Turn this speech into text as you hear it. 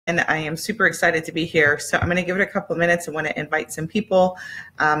And I am super excited to be here. So I'm going to give it a couple of minutes. I want to invite some people,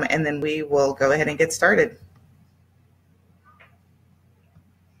 and then we will go ahead and get started.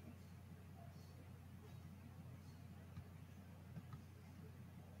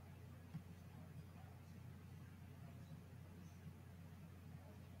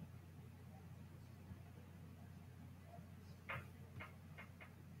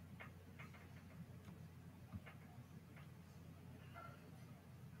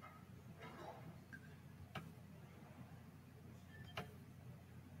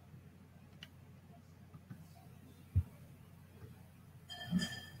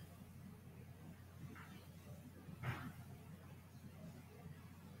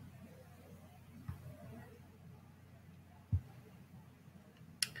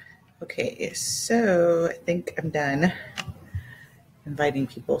 Okay, so I think I'm done inviting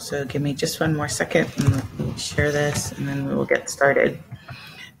people. So give me just one more second and let me share this and then we will get started.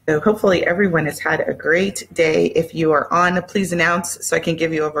 So hopefully everyone has had a great day. If you are on, please announce so I can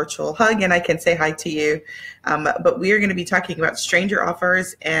give you a virtual hug and I can say hi to you. But we are going to be talking about stranger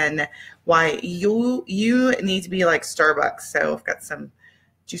offers and why you need to be like Starbucks. So I've got some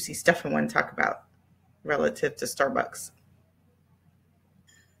juicy stuff I want to talk about relative to Starbucks.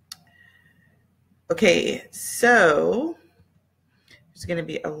 Okay, so there's going to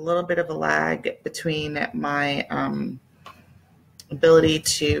be a little bit of a lag between my ability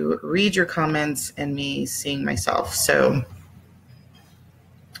to read your comments and me seeing myself. So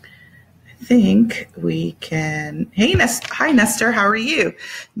I think we can, hi Nestor, how are you?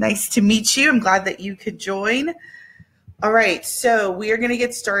 Nice to meet you. I'm glad that you could join. All right, so we are going to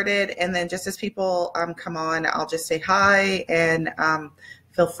get started, and then just as people come on, I'll just say hi, and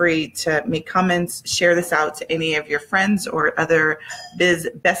feel free to make comments, share this out to any of your friends or other biz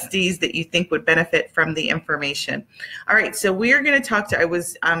besties that you think would benefit from the information. All right, so we are going to talk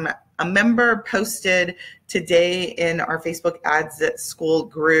to, a member posted today in our Facebook Ads at School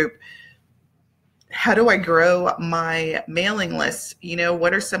group, how do I grow my mailing list? You know,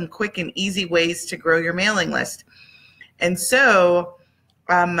 what are some quick and easy ways to grow your mailing list? And so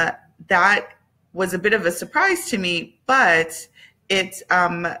that was a bit of a surprise to me, but it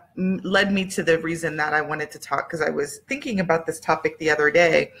led me to the reason that I wanted to talk, because I was thinking about this topic the other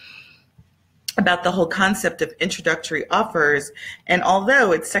day about the whole concept of introductory offers. And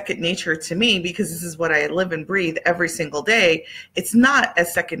although it's second nature to me, because this is what I live and breathe every single day, it's not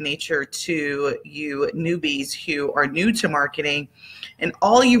as second nature to you newbies who are new to marketing. And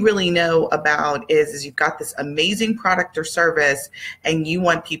all you really know about is you've got this amazing product or service and you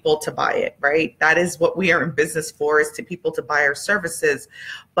want people to buy it, right? That is what we are in business for, is to people to buy our services.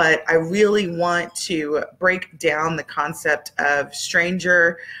 But I really want to break down the concept of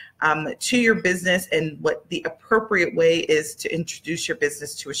stranger to your business and what the appropriate way is to introduce your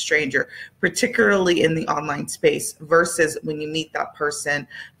business to a stranger, particularly in the online space versus when you meet that person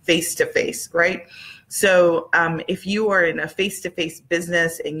face to face, right? So if you are in a face-to-face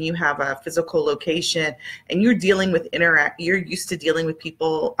business and you have a physical location and you're dealing with you're used to dealing with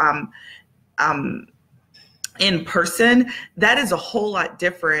people in person, that is a whole lot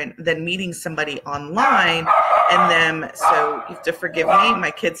different than meeting somebody online and them. So you have to forgive me.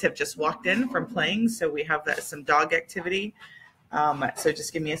 My kids have just walked in from playing, so we have some dog activity. So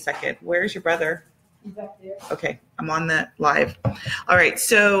just give me a second. Where's your brother? He's back there. Okay, I'm on the live. All right,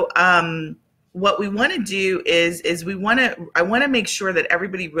 so what we want to do is I want to make sure that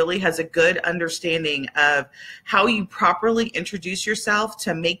everybody really has a good understanding of how you properly introduce yourself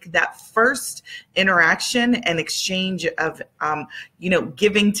to make that first interaction and exchange of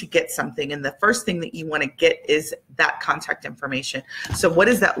giving to get something. And the first thing that you want to get is that contact information. So what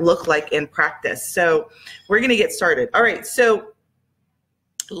does that look like in practice? So we're going to get started. All right, so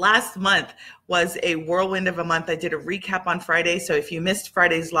last month was a whirlwind of a month. I did a recap on Friday. So if you missed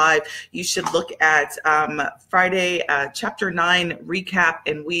Friday's live, you should look at Friday chapter 9 recap.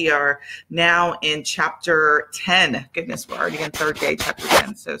 And we are now in chapter 10. Goodness, we're already in third day, chapter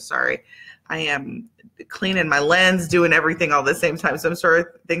 10. So sorry. I am cleaning my lens, doing everything all at the same time. So I'm sorry,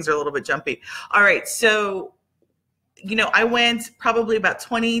 things are a little bit jumpy. All right. So I went probably about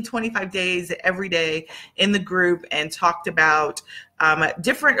 20, 25 days every day in the group and talked about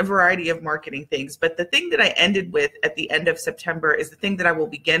different variety of marketing things. But the thing that I ended with at the end of September is the thing that I will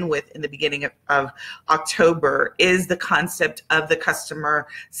begin with in the beginning of October, is the concept of the customer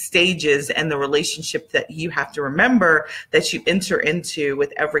stages and the relationship that you have to remember that you enter into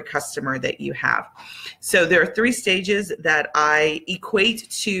with every customer that you have. So there are 3 stages that I equate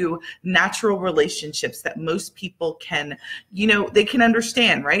to natural relationships that most people can, they can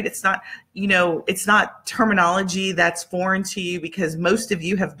understand, right? It's not, it's not terminology that's foreign to you because most of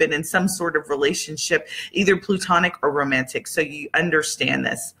you have been in some sort of relationship, either platonic or romantic. So you understand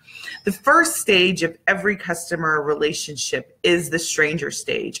this. The first stage of every customer relationship is the stranger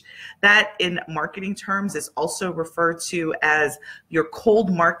stage. That in marketing terms is also referred to as your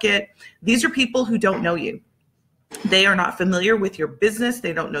cold market. These are people who don't know you. They are not familiar with your business.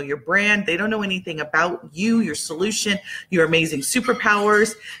 They don't know your brand. They don't know anything about you, your solution, your amazing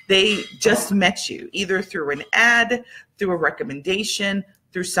superpowers. They just met you either through an ad, through a recommendation,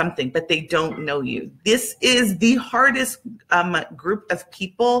 through something, but they don't know you. This is the hardest group of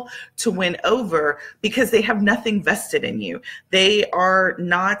people to win over because they have nothing vested in you. They're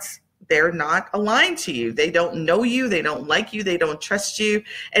not aligned to you. They don't know you. They don't like you. They don't trust you.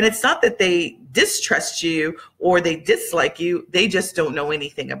 And it's not that they distrust you or they dislike you. They just don't know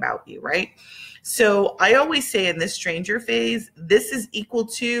anything about you, right? So I always say in this stranger phase, this is equal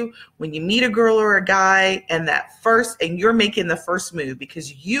to when you meet a girl or a guy and you're making the first move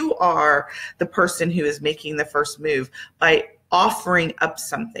because you are the person who is making the first move by offering up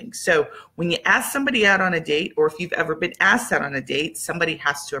something. So when you ask somebody out on a date, or if you've ever been asked out on a date, somebody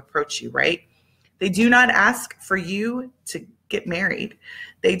has to approach you, right? They do not ask for you to get married.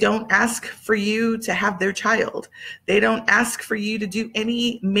 They don't ask for you to have their child. They don't ask for you to do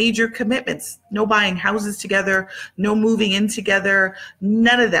any major commitments. No buying houses together, no moving in together,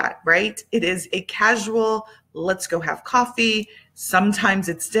 none of that, right? It is a casual, let's go have coffee. Sometimes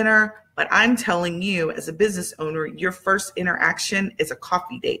it's dinner. But I'm telling you, as a business owner, your first interaction is a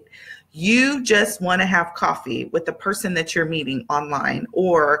coffee date. You just want to have coffee with the person that you're meeting online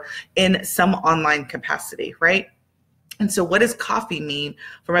or in some online capacity, right? And so what does coffee mean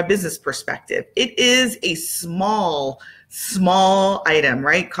from a business perspective? It is a small item,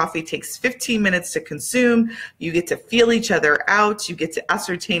 right? Coffee takes 15 minutes to consume. You get to feel each other out. You get to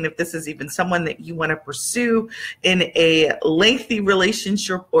ascertain if this is even someone that you want to pursue in a lengthy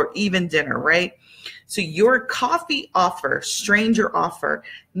relationship or even dinner, right? So your coffee offer, stranger offer,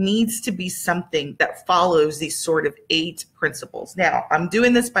 needs to be something that follows these sort of 8 principles. Now, I'm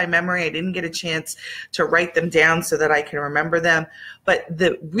doing this by memory. I didn't get a chance to write them down so that I can remember them. But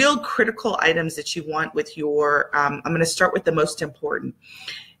the real critical items that you want with your, I'm going to start with the most important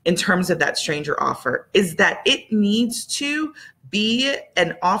in terms of that stranger offer, is that it needs to be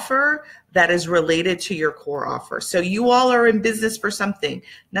an offer that is related to your core offer. So you all are in business for something.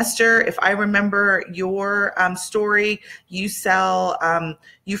 Nestor, if I remember your story, you sell,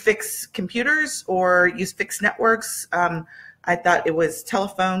 you fix computers or you fix networks. I thought it was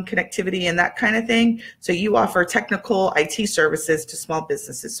telephone connectivity and that kind of thing. So you offer technical IT services to small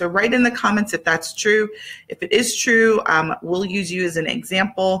businesses. So write in the comments if that's true. If it is true, we'll use you as an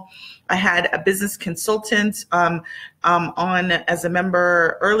example. I had a business consultant on as a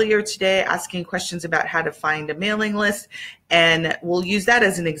member earlier today asking questions about how to find a mailing list, and we'll use that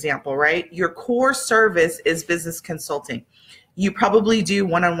as an example, right? Your core service is business consulting. You probably do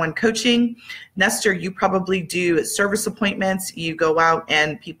one-on-one coaching. Nestor, you probably do service appointments. You go out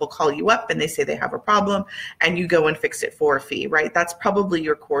and people call you up and they say they have a problem and you go and fix it for a fee, right? That's probably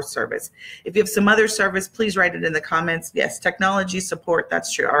your core service. If you have some other service, please write it in the comments. Yes, technology support,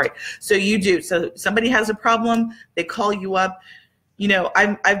 that's true. All right, so you do. So somebody has a problem, they call you up. You know,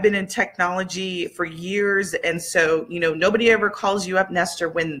 I've been in technology for years, and so, you know, nobody ever calls you up, Nestor,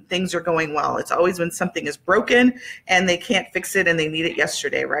 when things are going well. It's always when something is broken and they can't fix it and they need it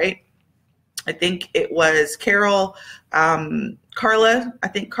yesterday, right? I think it was Carla,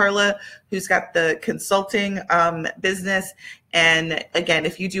 who's got the consulting business. And again,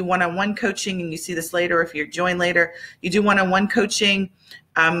 if you do one-on-one coaching, and you see this later, if you join later, you do one-on-one coaching,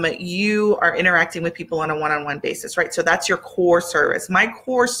 you are interacting with people on a one-on-one basis, right? So that's your core service. My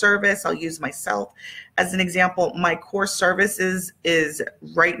core service, I'll use myself as an example. My core service is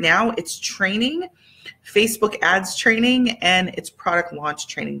right now, it's training, Facebook ads training, and it's product launch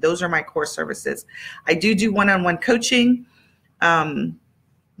training. Those are my core services. I do one-on-one coaching.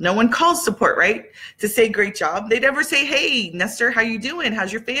 No one calls support, right, to say great job. They never say, hey, Nestor, how you doing?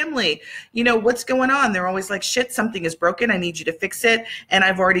 How's your family? You know, what's going on? They're always like, shit, something is broken. I need you to fix it. And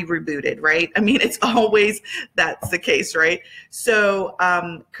I've already rebooted, right? I mean, it's always that's the case, right? So,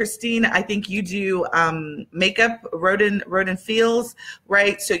 Christine, I think you do makeup, Rodin Fields,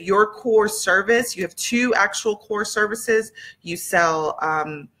 right? So your core service, you have 2 actual core services. You sell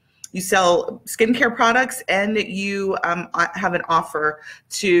skincare products, and you have an offer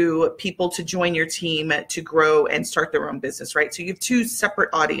to people to join your team to grow and start their own business, right? So you have 2 separate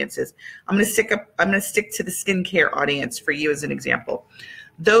audiences. I'm going to stick to the skincare audience for you as an example.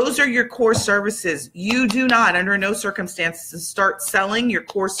 Those are your core services. You do not, under no circumstances, start selling your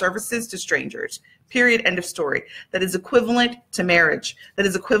core services to strangers. Period. End of story. That is equivalent to marriage. That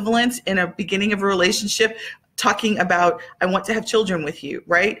is equivalent in a beginning of a relationship talking about, I want to have children with you,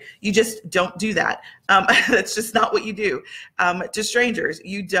 right? You just don't do that. That's just not what you do to strangers.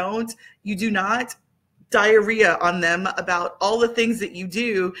 You do not diarrhea on them about all the things that you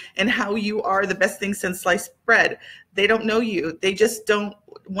do and how you are the best thing since sliced bread. They don't know you. They just don't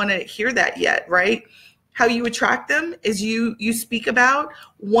want to hear that yet, right? How you attract them is you speak about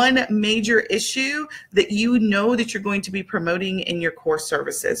one major issue that you know that you're going to be promoting in your core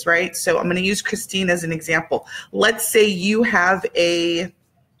services, right? So I'm going to use Christine as an example. Let's say you have the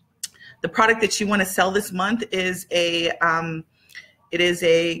product that you want to sell this month is give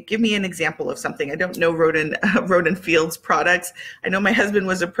me an example of something. I don't know Roden Fields products. I know my husband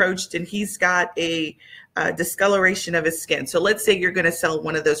was approached and he's got a discoloration of his skin. So let's say you're going to sell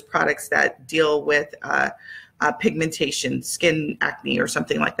one of those products that deal with pigmentation, skin acne or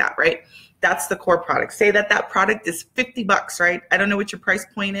something like that, right? That's the core product. Say that product is $50, right? I don't know what your price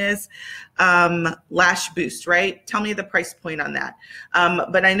point is. Lash Boost, right? Tell me the price point on that.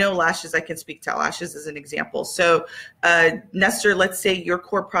 But I know lashes, I can speak to lashes as an example. So Nestor, let's say your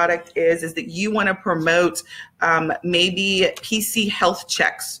core product is that you want to promote maybe PC health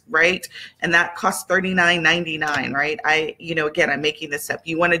checks, right? And that costs $39.99, right? Again, I'm making this up.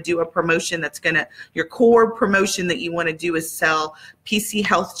 You want to do a promotion your core promotion that you want to do is sell PC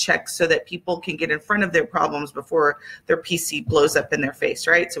health checks so that people can get in front of their problems before their PC blows up in their face,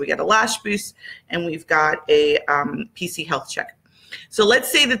 right? So we got a lash boost and we've got a PC health check. So let's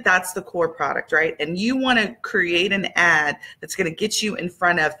say that that's the core product, right? And you want to create an ad that's going to get you in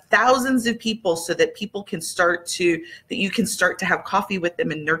front of thousands of people so that you can start to have coffee with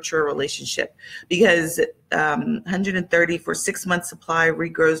them and nurture a relationship. Because 130 for 6 months supply,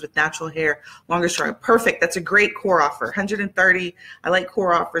 regrows with natural hair, longer strong. Perfect. That's a great core offer. 130. I like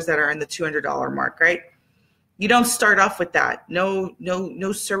core offers that are in the $200 mark, right? You don't start off with that. No,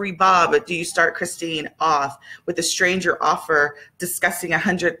 sorry, Bob. But do you start, Christine, off with a stranger offer discussing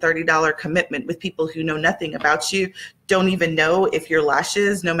 $130 commitment with people who know nothing about you, don't even know if your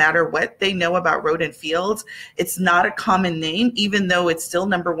lashes, no matter what they know about Roden Fields, it's not a common name, even though it's still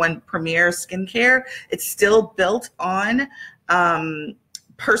 #1 premier skincare. It's still built on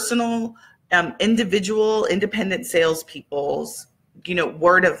personal, individual, independent salespeople's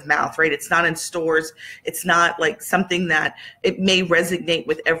word of mouth, right? It's not in stores. It's not like something that it may resonate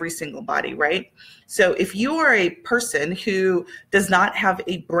with every single body, right? So if you are a person who does not have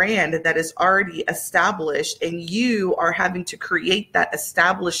a brand that is already established and you are having to create that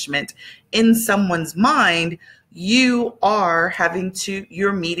establishment in someone's mind, you're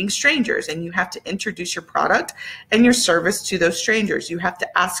meeting strangers and you have to introduce your product and your service to those strangers. You have to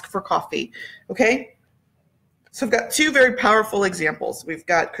ask for coffee, okay? So I've got two very powerful examples. We've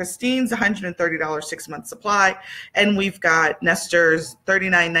got Christine's $130 6-month supply, and we've got Nestor's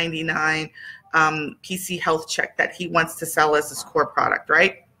 $39.99 PC health check that he wants to sell as his core product,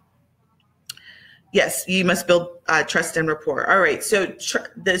 right? Yes, you must build trust and rapport. All right, so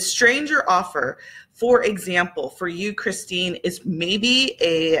the stranger offer, for example, for you, Christine, is maybe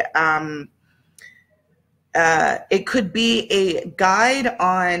it could be a guide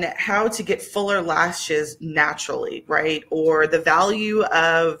on how to get fuller lashes naturally, right? Or the value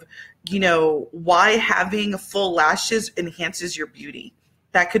of, why having full lashes enhances your beauty.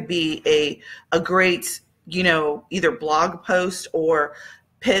 That could be a great, either blog post or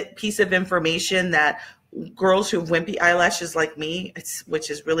piece of information that girls who have wimpy eyelashes like me, which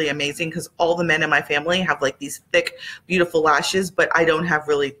is really amazing because all the men in my family have like these thick, beautiful lashes, but I don't have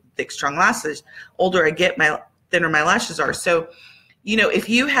really thick, strong lashes. Older I get, thinner my lashes are. So, if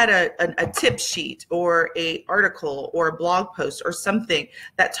you had a tip sheet or a article or a blog post or something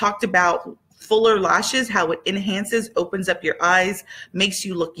that talked about fuller lashes, how it enhances, opens up your eyes, makes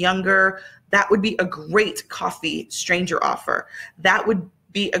you look younger, that would be a great coffee stranger offer. That would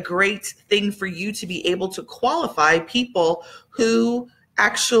be a great thing for you to be able to qualify people who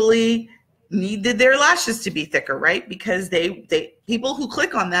actually needed their lashes to be thicker, right? Because people who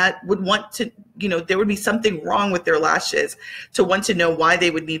click on that would want to, there would be something wrong with their lashes to want to know why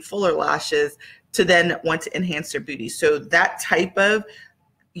they would need fuller lashes to then want to enhance their beauty. So that type of,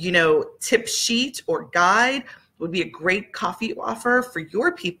 tip sheet or guide would be a great coffee offer for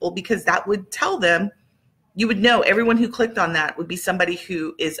your people, because that would tell them, you would know everyone who clicked on that would be somebody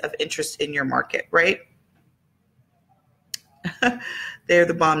who is of interest in your market, right? They're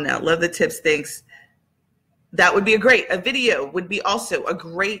the bomb now. Love the tips. Thanks. That would be a video would be also a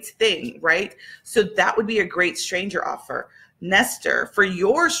great thing, right? So that would be a great stranger offer. Nestor, for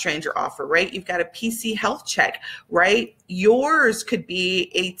your stranger offer, right? You've got a PC health check, right? Yours could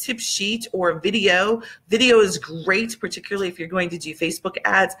be a tip sheet or a video. Video is great, particularly if you're going to do Facebook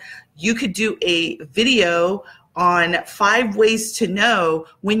ads. You could do a video on 5 ways to know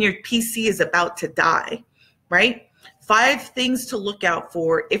when your PC is about to die, right? 5 things to look out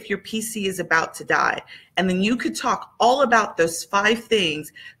for if your PC is about to die. And then you could talk all about those 5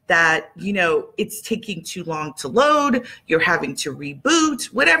 things that, you know, it's taking too long to load, you're having to reboot,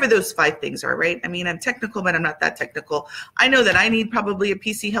 whatever those 5 things are, right? I mean, I'm technical, but I'm not that technical. I know that I need probably a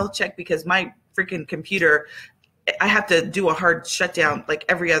PC health check because my freaking computer, I have to do a hard shutdown like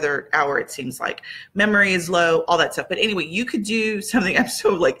every other hour, it seems like. Memory is low, all that stuff. But anyway, you could do something. I'm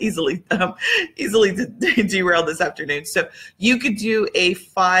so like easily derailed this afternoon. So you could do a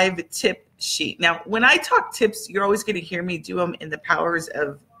 5 tip sheet. Now, when I talk tips, you're always going to hear me do them in the powers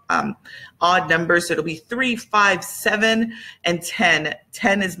of odd numbers. So it'll be 3, 5, 7, and 10.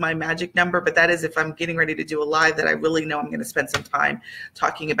 10 is my magic number, but that is if I'm getting ready to do a live that I really know I'm going to spend some time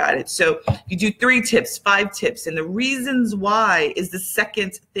talking about it. So you do 3 tips, 5 tips. And the reasons why is the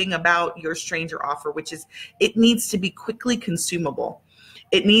second thing about your stranger offer, which is it needs to be quickly consumable.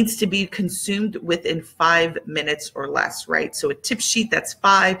 It needs to be consumed within 5 minutes or less, right? So a tip sheet that's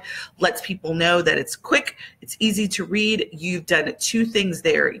 5 lets people know that it's quick, it's easy to read. You've done 2 things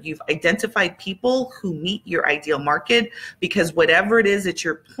there. You've identified people who meet your ideal market, because whatever it is that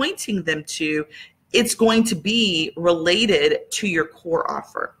you're pointing them to, it's going to be related to your core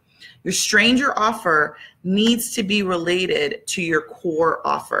offer. Your stranger offer needs to be related to your core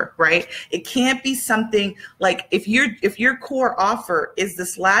offer, right? It can't be something like if your core offer is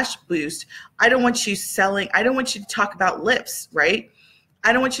this lash boost, I don't want you to talk about lips, right?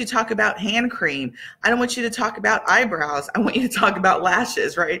 I don't want you to talk about hand cream. I don't want you to talk about eyebrows. I want you to talk about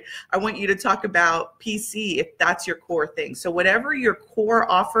lashes, right? I want you to talk about PC if that's your core thing. So whatever your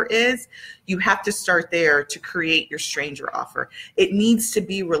core offer is, you have to start there to create your stranger offer. It needs to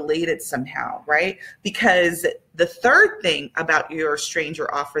be related somehow, right? Because the third thing about your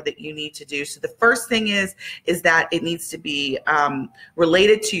stranger offer that you need to do, so the first thing is that it needs to be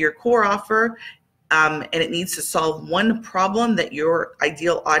related to your core offer. And it needs to solve 1 problem that your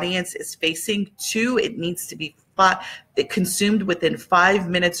ideal audience is facing. 2, it needs to be consumed within 5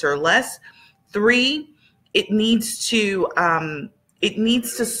 minutes or less. 3, it needs to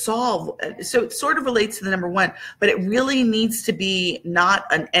solve. So it sort of relates to the number 1, but it really needs to be not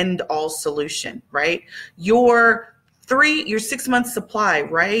an end-all solution, right? Your 6-month supply,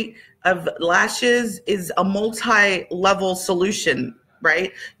 right, of lashes is a multi-level solution,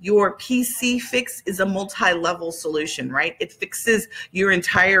 right? Your PC fix is a multi-level solution, right? It fixes your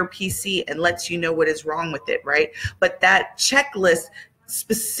entire PC and lets you know what is wrong with it, right? But that checklist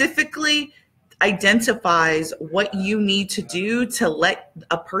specifically identifies what you need to do to let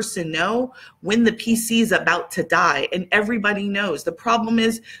a person know when the PC is about to die. And everybody knows. The problem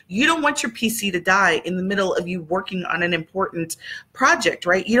is you don't want your PC to die in the middle of you working on an important project,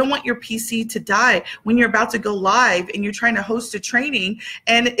 right? You don't want your PC to die when you're about to go live and you're trying to host a training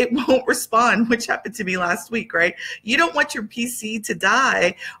and it won't respond, which happened to me last week, right? You don't want your PC to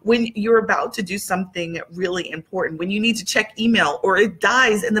die when you're about to do something really important, when you need to check email, or it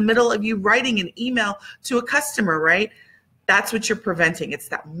dies in the middle of you writing an email to a customer, right? That's what you're preventing. It's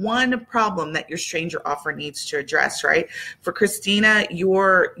that 1 problem that your stranger offer needs to address, right? For Christina,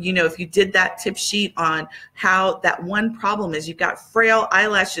 if you did that tip sheet on how that 1 problem is, you've got frail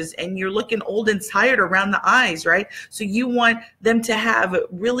eyelashes and you're looking old and tired around the eyes, right? So you want them to have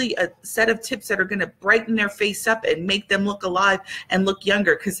really a set of tips that are going to brighten their face up and make them look alive and look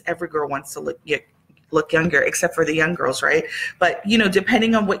younger, because every girl wants to look younger, except for the young girls, right? But,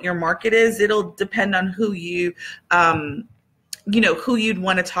 depending on what your market is, it'll depend on who you'd want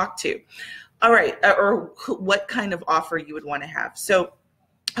to talk to. All right. Or what kind of offer you would want to have. So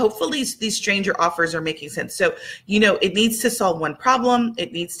hopefully these stranger offers are making sense. So, it needs to solve 1 problem.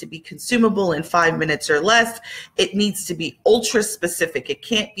 It needs to be consumable in 5 minutes or less. It needs to be ultra specific. It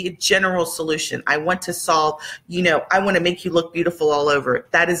can't be a general solution. I want to solve, I want to make you look beautiful all over.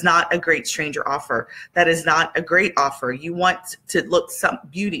 That is not a great stranger offer. That is not a great offer. You want to look some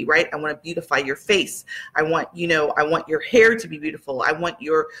beauty, right? I want to beautify your face. I want your hair to be beautiful. I want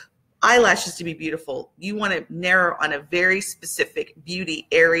your eyelashes to be beautiful. You want to narrow on a very specific beauty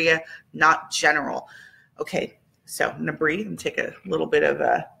area, not general. Okay, so I'm going to breathe and take a little bit of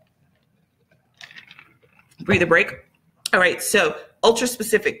a breathe a break. All right, so ultra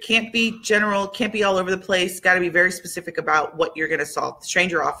specific, can't be general, can't be all over the place. Got to be very specific about what you're going to solve.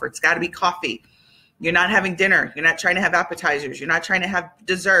 Stranger offer, it's got to be coffee, You're not having dinner. You're not trying to have appetizers. You're not trying to have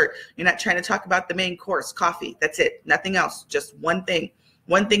dessert. You're not trying to talk about the main course, coffee. That's it. Nothing else. Just one thing.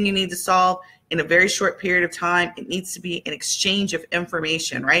 One thing you need to solve in a very short period of time. It needs to be an exchange of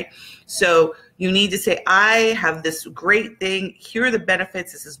information, right? So you need to say, I have this great thing. Here are the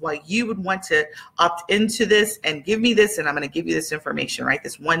benefits. This is why you would want to opt into this and give me this. And I'm going to give you this information, right?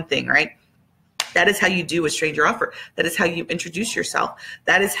 This one thing, right? That is how you do a stranger offer. That is how you introduce yourself.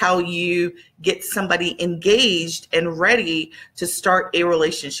 That is how you get somebody engaged and ready to start a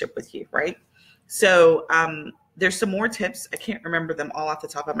relationship with you, right? So there's some more tips. I can't remember them all off the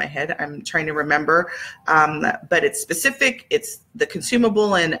top of my head. I'm trying to remember, but it's specific. It's the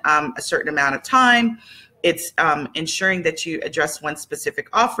consumable in a certain amount of time. It's ensuring that you address one specific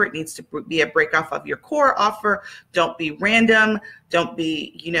offer. It needs to be a break off of your core offer. Don't be random. Don't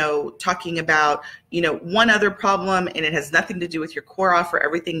be, talking about, one other problem and it has nothing to do with your core offer.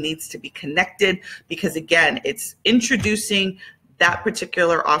 Everything needs to be connected because, again, it's introducing that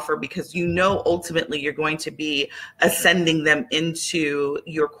particular offer because ultimately you're going to be ascending them into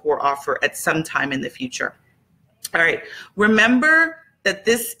your core offer at some time in the future. All right. Remember that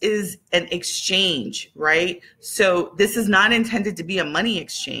this is an exchange, right? So this is not intended to be a money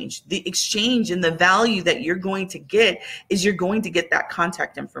exchange. The exchange and the value that you're going to get is you're going to get that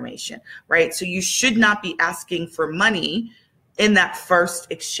contact information, right? So you should not be asking for money in that first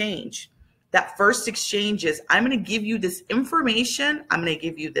exchange. That first exchange is, I'm going to give you this information. I'm going to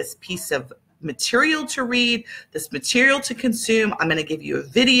give you this piece of material to read, this material to consume. I'm going to give you a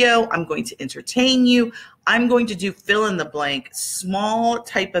video. I'm going to entertain you. I'm going to do fill in the blank, small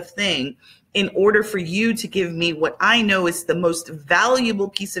type of thing in order for you to give me what I know is the most valuable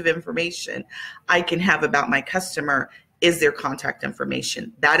piece of information I can have about my customer is their contact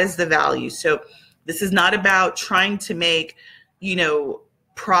information. That is the value. So this is not about trying to make,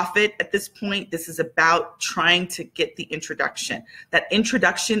 profit at this point. This is about trying to get the introduction. That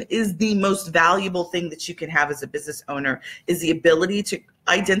introduction is the most valuable thing that you can have as a business owner, is the ability to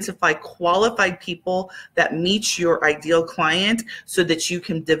identify qualified people that meet your ideal client so that you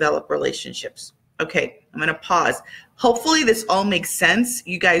can develop relationships. Okay, I'm going to pause. Hopefully this all makes sense.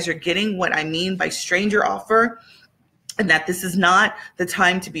 You guys are getting what I mean by stranger offer. And that this is not the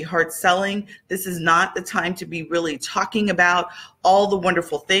time to be hard selling. This is not the time to be really talking about all the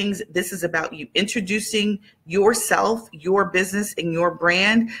wonderful things. This is about you introducing yourself, your business, and your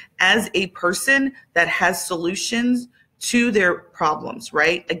brand as a person that has solutions to their problems,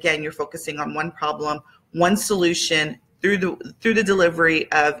 right? Again, you're focusing on one problem, one solution through the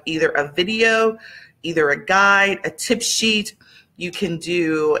delivery of either a video, either a guide, a tip sheet. You can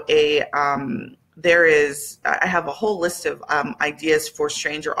do I have a whole list of ideas for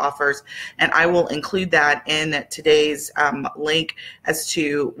stranger offers, and I will include that in today's link as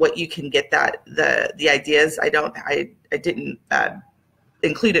to what you can get the ideas. I didn't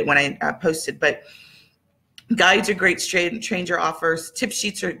include it when I posted, but guides are great stranger offers. Tip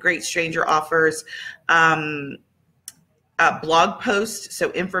sheets are great stranger offers. Blog posts, so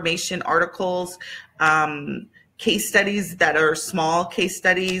information articles, case studies that are small case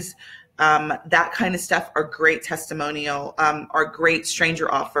studies. That kind of stuff are great testimonial, are great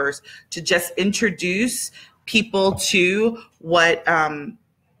stranger offers to just introduce people to what,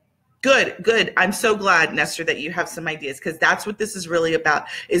 good. I'm so glad, Nestor, that you have some ideas, because that's what this is really about,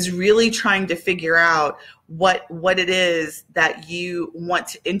 is really trying to figure out what it is that you want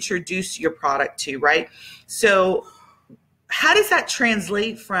to introduce your product to, right? So how does that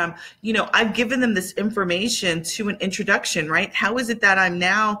translate from, I've given them this information to an introduction, right? How is it that I'm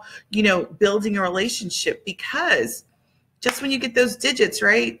now, building a relationship? Because just when you get those digits,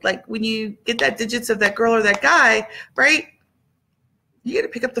 right? Like when you get that digits of that girl or that guy, right? You got to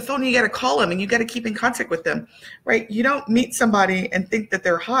pick up the phone and you got to call them and you got to keep in contact with them, right? You don't meet somebody and think that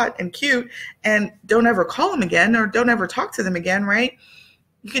they're hot and cute and don't ever call them again or don't ever talk to them again, right?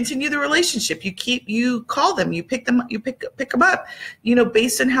 You continue the relationship. You call them, you pick them up,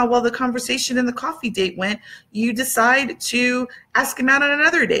 based on how well the conversation and the coffee date went, you decide to ask them out on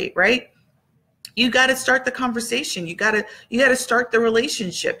another date, right? You got to start the conversation. You got to start the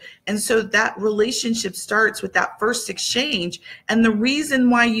relationship. And so that relationship starts with that first exchange. And the reason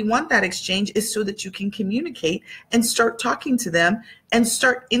why you want that exchange is so that you can communicate and start talking to them and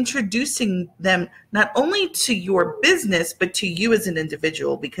start introducing them not only to your business, but to you as an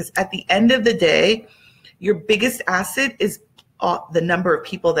individual. Because at the end of the day, your biggest asset is the number of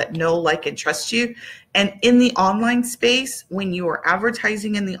people that know, like, and trust you. And in the online space, when you are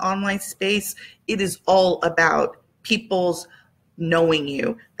advertising in the online space, it is all about people's knowing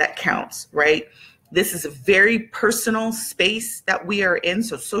you that counts, right? This is a very personal space that we are in.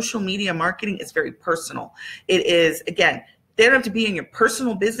 So social media marketing is very personal. It is, again, they don't have to be in your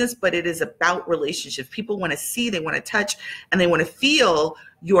personal business, but it is about relationships. People want to see, they want to touch, and they want to feel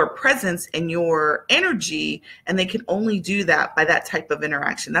your presence and your energy. And they can only do that by that type of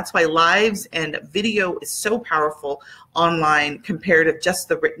interaction. That's why lives and video is so powerful online compared to just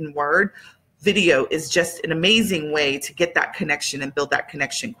the written word. Video is just an amazing way to get that connection and build that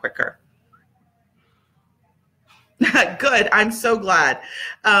connection quicker. Good. I'm so glad.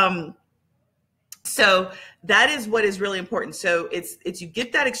 So that is what is really important. So it's you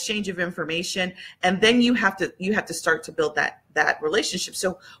get that exchange of information, and then you have to start to build that relationship.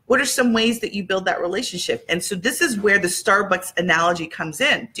 So what are some ways that you build that relationship? And so this is where the Starbucks analogy comes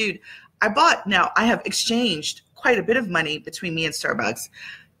in. Dude, I have exchanged quite a bit of money between me and Starbucks,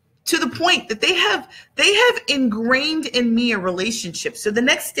 to the point that they have ingrained in me a relationship. So the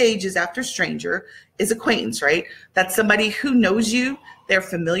next stage is after stranger is acquaintance, right? That's somebody who knows you. They're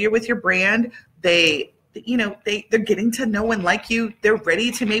familiar with your brand. They're getting to know and like you. They're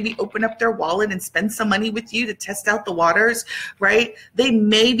ready to maybe open up their wallet and spend some money with you to test out the waters, right? They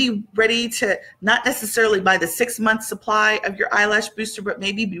may be ready to not necessarily buy the 6-month supply of your eyelash booster, but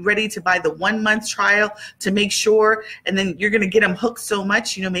maybe be ready to buy the 1-month trial to make sure. And then you're going to get them hooked so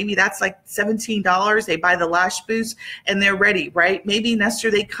much, maybe that's like $17. They buy the lash boost and they're ready, right? Maybe,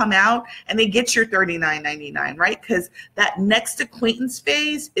 Nestor, they come out and they get your $39.99, right? Because that next acquaintance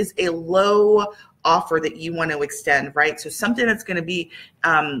phase is a low offer that you want to extend, right? So something that's going to be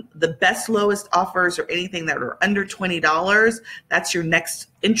the best lowest offers, or anything that are under $20, that's your next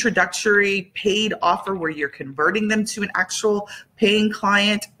introductory paid offer where you're converting them to an actual paying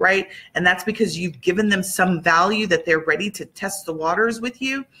client, right? And that's because you've given them some value that they're ready to test the waters with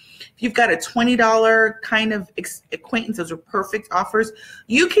you. If you've got a $20 kind of acquaintance, those are perfect offers.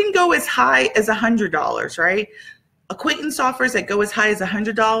 You can go as high as $100, right? Acquaintance offers that go as high as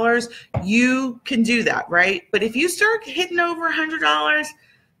 $100, you can do that, right? But if you start hitting over $100,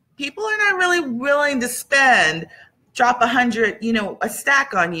 people are not really willing to drop 100, a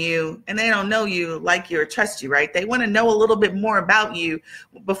stack on you, and they don't know you, like you, or trust you, right? They want to know a little bit more about you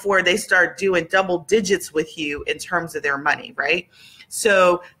before they start doing double digits with you in terms of their money, right?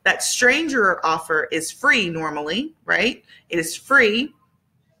 So that stranger offer is free normally, right? It is free.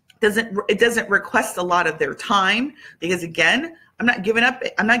 It doesn't request a lot of their time, because again, I'm not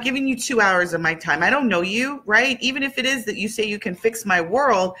giving you 2 hours of my time. I don't know you, right? Even if it is that you say you can fix my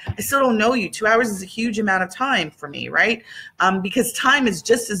world, I still don't know you. 2 hours is a huge amount of time for me, right? Because time is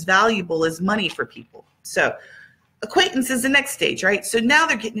just as valuable as money for people. So acquaintance is the next stage, right? So now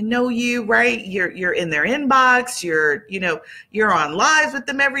they're getting to know you, right? You're in their inbox, you're on lives with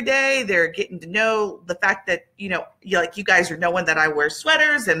them every day. They're getting to know the fact that, you guys are knowing that I wear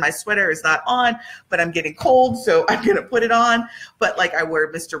sweaters and my sweater is not on, but I'm getting cold, so I'm going to put it on. But like, I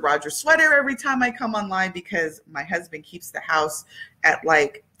wear Mr. Rogers sweater every time I come online because my husband keeps the house at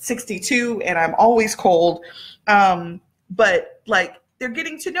like 62 and I'm always cold. But like, they're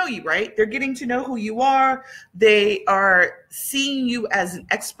getting to know you, right? They're getting to know who you are. They are seeing you as an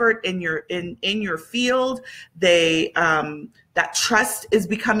expert in your field. That trust is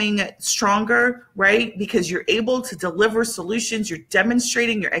becoming stronger, right? Because you're able to deliver solutions. You're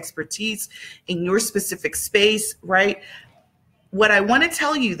demonstrating your expertise in your specific space, right? What I want to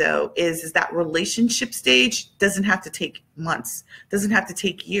tell you, though, is that relationship stage doesn't have to take months, doesn't have to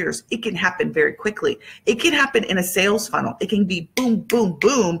take years. It can happen very quickly. It can happen in a sales funnel. It can be boom, boom,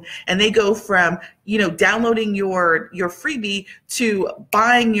 boom. And they go from, downloading your freebie to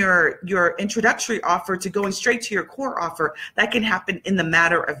buying your introductory offer to going straight to your core offer. That can happen in the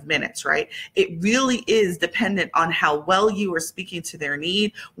matter of minutes, right? It really is dependent on how well you are speaking to their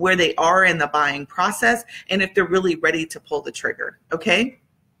need, where they are in the buying process, and if they're really ready to pull the trigger. Okay.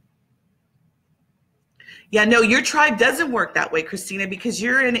 Yeah, no, your tribe doesn't work that way, Christina, because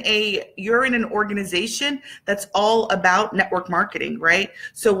you're in an organization that's all about network marketing, right?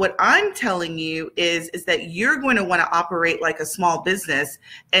 So what I'm telling you is that you're going to want to operate like a small business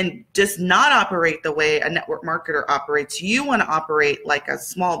and just not operate the way a network marketer operates. You want to operate like a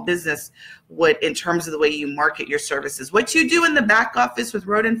small business would in terms of the way you market your services. What you do in the back office with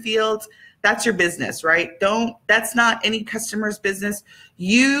Road and Fields, that's your business, right? That's not any customer's business.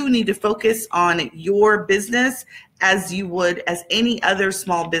 You need to focus on your business as you would as any other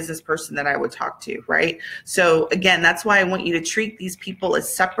small business person that I would talk to, right? So again, that's why I want you to treat these people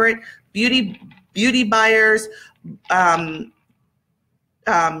as separate beauty buyers,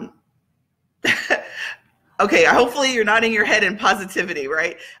 Okay, hopefully you're nodding your head in positivity,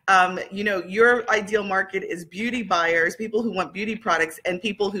 right? Your ideal market is beauty buyers, people who want beauty products, and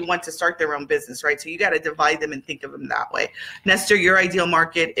people who want to start their own business, right? So you got to divide them and think of them that way. Nestor, your ideal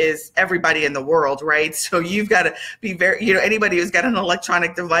market is everybody in the world, right? So you've got to be very, anybody who's got an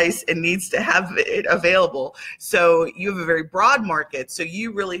electronic device and needs to have it available. So you have a very broad market. So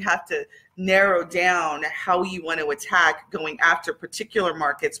you really have to narrow down how you want to attack going after particular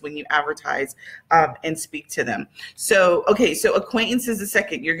markets when you advertise and speak to them. So, okay, so acquaintance is the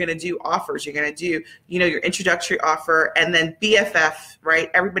second. You're going to do offers. You're going to do, your introductory offer, and then BFF,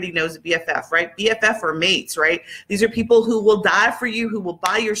 right? Everybody knows BFF, right? BFF are mates, right? These are people who will die for you, who will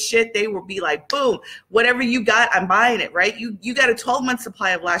buy your shit. They will be like, boom, whatever you got, I'm buying it, right? You got a 12-month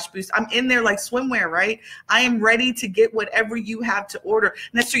supply of Lash Boost. I'm in there like swimwear, right? I am ready to get whatever you have to order.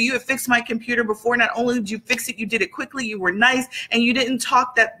 Nestor, you have fixed my computer before. Not only did you fix it, you did it quickly, you were nice, and you didn't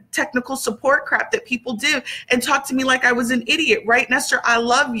talk that technical support crap that people do and talk to me like I was an idiot, right? Nestor, I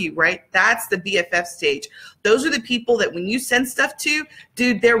love you, right? That's the BFF stage. Those are the people that when you send stuff to,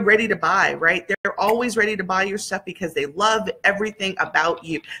 dude, they're ready to buy, right? They're always ready to buy your stuff because they love everything about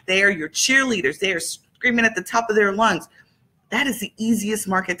you. They are your cheerleaders. They are screaming at the top of their lungs. That is the easiest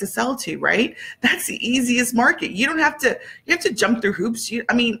market to sell to, right? That's the easiest market. You have to jump through hoops.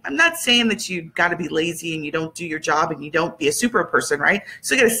 I'm not saying that you got to be lazy and you don't do your job and you don't be a super person, right? You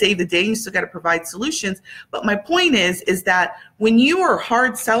still got to save the day. You still got to provide solutions. But my point is that when you are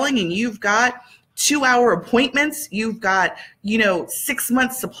hard selling and you've got 2-hour appointments, you've got,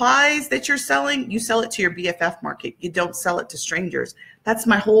 6-month supplies that you're selling, you sell it to your BFF market. You don't sell it to strangers. That's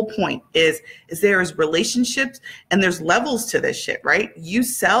my whole point is there is relationships and there's levels to this shit, right? You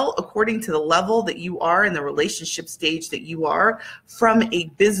sell according to the level that you are in the relationship stage that you are from a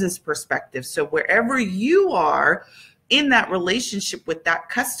business perspective. So wherever you are in that relationship with that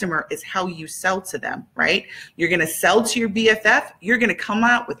customer is how you sell to them, right? You're going to sell to your BFF. You're going to come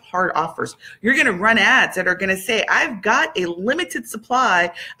out with hard offers. You're going to run ads that are going to say, I've got a limited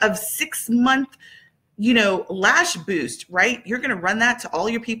supply of 6-month Lash Boost, right? You're going to run that to all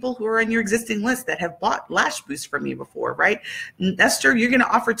your people who are on your existing list that have bought Lash Boost from you before, right? Nestor, you're going to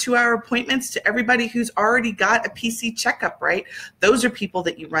offer 2-hour appointments to everybody who's already got a PC checkup, right? Those are people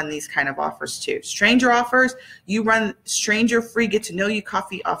that you run these kind of offers to. Stranger offers, you run stranger free, get to know you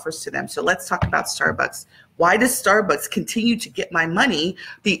coffee offers to them. So let's talk about Starbucks. Why does Starbucks continue to get my money?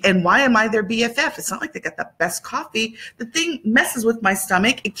 And why am I their BFF? It's not like they got the best coffee. The thing messes with my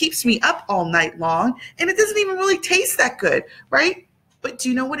stomach. It keeps me up all night long, and it doesn't even really taste that good, right? But do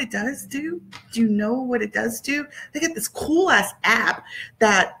you know what it does do? Do you know what it does do? They get this cool ass app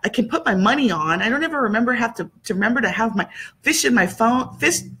that I can put my money on. I don't ever have to remember to have my fish in my phone,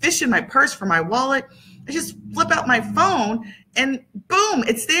 fish in my purse for my wallet. I just flip out my phone and boom,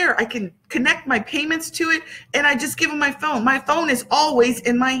 it's there. I can connect my payments to it and I just give them my phone. My phone is always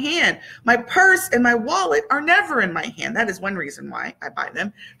in my hand. My purse and my wallet are never in my hand. That is one reason why I buy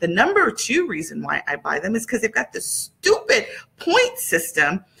them. The number 2 reason why I buy them is because they've got this stupid point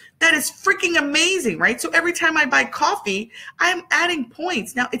system that is freaking amazing, right? So every time I buy coffee, I'm adding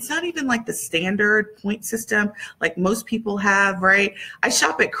points. Now, it's not even like the standard point system like most people have, right? I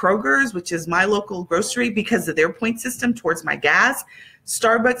shop at Kroger's, which is my local grocery, because of their point system towards my gas.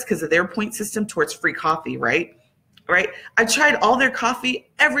 Starbucks, because of their point system towards free coffee, right? I tried all their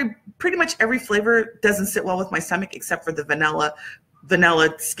coffee. Pretty much every flavor doesn't sit well with my stomach except for the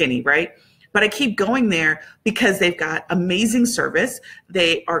vanilla skinny, right? But I keep going there because they've got amazing service.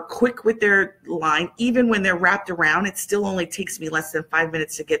 They are quick with their line. Even when they're wrapped around, it still only takes me less than 5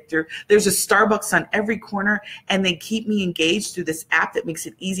 minutes to get through. There's a Starbucks on every corner, and they keep me engaged through this app that makes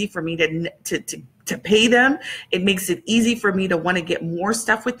it easy for me to pay them. It makes it easy for me to want to get more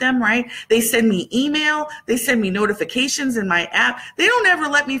stuff with them, right? They send me email. They send me notifications in my app. They don't ever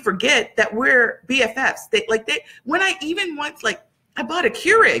let me forget that we're BFFs. When I even once, I bought a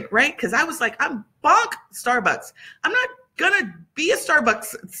Keurig, right? Because I was like, I'm bonk Starbucks. I'm not going to be a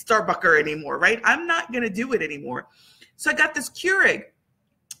Starbucker anymore, right? I'm not going to do it anymore. So I got this Keurig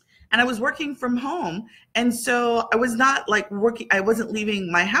and I was working from home. And so I was not working. I wasn't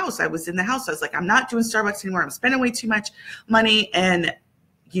leaving my house. I was in the house. I was like, I'm not doing Starbucks anymore. I'm spending way too much money. And,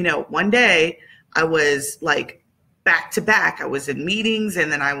 one day I was back to back. I was in meetings,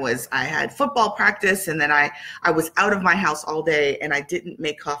 and then I had football practice, and then I was out of my house all day, and I didn't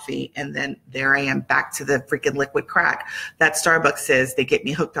make coffee. And then there I am back to the freaking liquid crack that Starbucks says. They get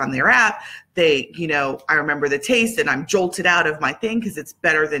me hooked on their app. They, I remember the taste, and I'm jolted out of my thing because it's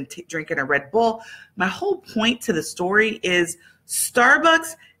better than drinking a Red Bull. My whole point to the story is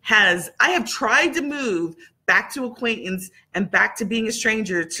Starbucks I have tried to move back to acquaintance and back to being a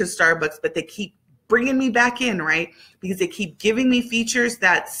stranger to Starbucks, but they keep bringing me back in, right? Because they keep giving me features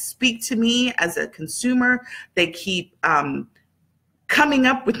that speak to me as a consumer. They keep coming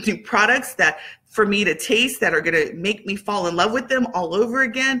up with new products that for me to taste that are going to make me fall in love with them all over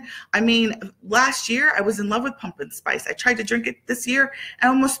again. I mean, last year I was in love with pumpkin spice. I tried to drink it this year and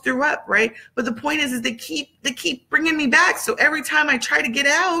almost threw up, right? But the point is they keep bringing me back. So every time I try to get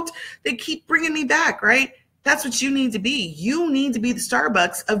out, they keep bringing me back, right? That's what you need to be. You need to be the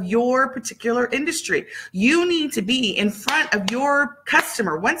Starbucks of your particular industry. You need to be in front of your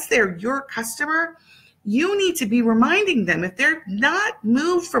customer. Once they're your customer, you need to be reminding them, if they're not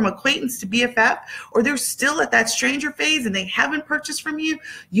moved from acquaintance to BFF, or they're still at that stranger phase and they haven't purchased from you,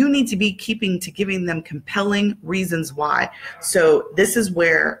 you need to be giving them compelling reasons why. So this is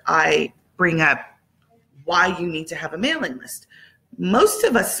where I bring up why you need to have a mailing list. Most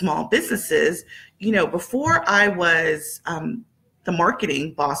of us small businesses, before I was the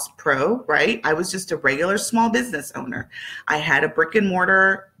marketing boss pro, right? I was just a regular small business owner. I had a brick and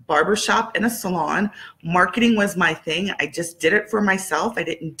mortar barbershop and a salon. Marketing was my thing. I just did it for myself. I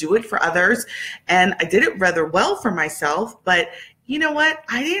didn't do it for others. And I did it rather well for myself. But you know what?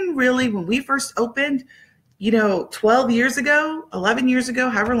 I didn't really, when we first opened, 12 years ago, 11 years ago,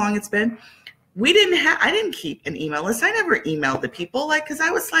 however long it's been, I didn't keep an email list. I never emailed the people, because I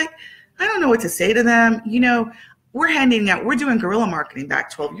was like, I don't know what to say to them. We're doing guerrilla marketing back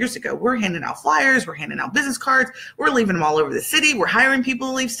 12 years ago. We're handing out flyers. We're handing out business cards. We're leaving them all over the city. We're hiring people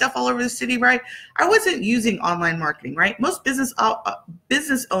to leave stuff all over the city, right? I wasn't using online marketing, right? Most business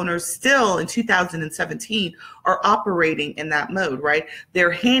owners still in 2017 are operating in that mode, right?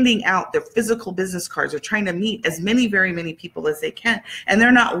 They're handing out their physical business cards. They're trying to meet very many people as they can. And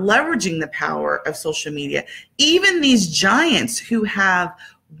they're not leveraging the power of social media. Even these giants who have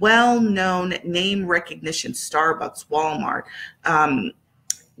well-known name recognition, Starbucks, Walmart,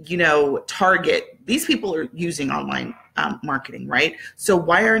 Target, these people are using online marketing, right? So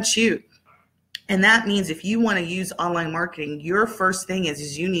why aren't you? And that means if you want to use online marketing, your first thing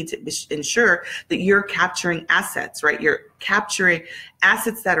is you need to ensure that you're capturing assets, right? You're capturing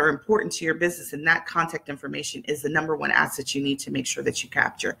assets that are important to your business, and that contact information is the number one asset you need to make sure that you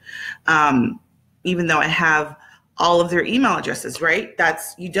capture. Even though I have all of their email addresses, right?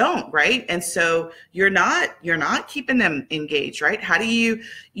 You don't, right? And so you're not keeping them engaged, right? How do you,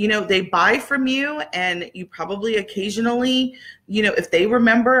 they buy from you, and you probably occasionally, if they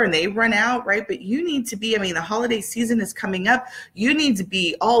remember and they run out, right? But you need to be, the holiday season is coming up. You need to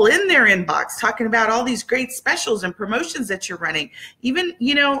be all in their inbox talking about all these great specials and promotions that you're running. Even,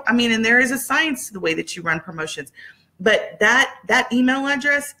 and there is a science to the way that you run promotions, but that email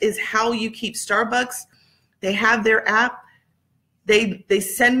address is how you keep Starbucks. They have their app. They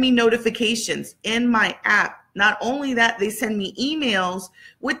send me notifications in my app. Not only that, they send me emails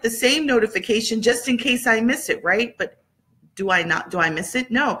with the same notification just in case I miss it, right? But do I miss it?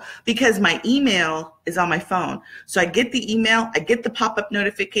 No, because my email is on my phone. So I get the email, I get the pop-up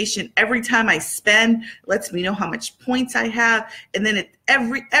notification every time I spend, it lets me know how much points I have. And then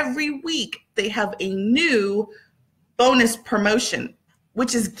every week they have a new bonus promotion,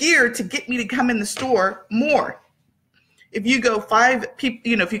 which is geared to get me to come in the store more. If you go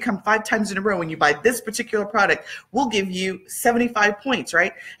if you come 5 times in a row and you buy this particular product, we'll give you 75 points,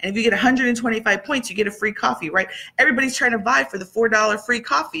 right? And if you get 125 points, you get a free coffee, right? Everybody's trying to buy for the $4 free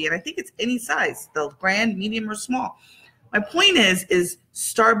coffee. And I think it's any size, the grand, medium, or small. My point is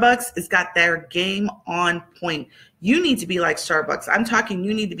Starbucks has got their game on point. You need to be like Starbucks. I'm talking,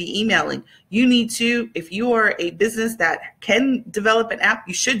 you need to be emailing. You need to, if you are a business that can develop an app,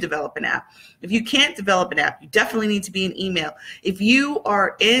 you should develop an app. If you can't develop an app, you definitely need to be in email. If you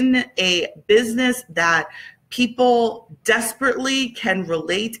are in a business that people desperately can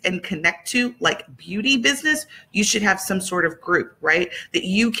relate and connect to, like beauty business, you should have some sort of group, right? That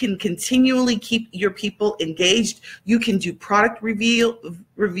you can continually keep your people engaged. You can do product reveals.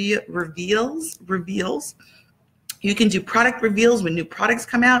 You can do product reveals when new products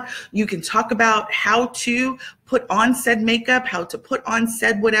come out. You can talk about how to put on said makeup, how to put on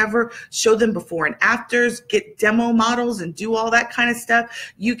said whatever, show them before and afters, get demo models and do all that kind of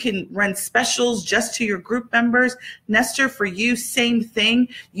stuff. You can run specials just to your group members. Nestor, for you, same thing.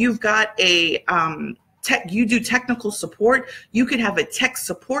 You've got a you do technical support. You could have a tech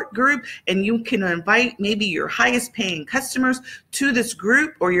support group, and you can invite maybe your highest paying customers to this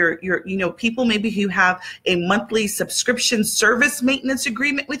group, or your people maybe who have a monthly subscription service maintenance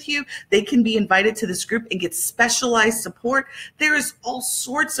agreement with you. They can be invited to this group and get specialized support. There is all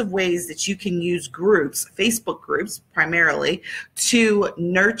sorts of ways that you can use groups, Facebook groups primarily, to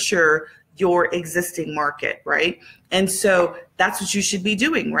nurture your existing market, right? And so that's what you should be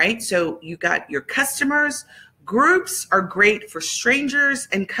doing, right? So you got your customers. Groups are great for strangers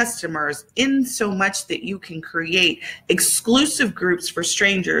and customers in so much that you can create exclusive groups for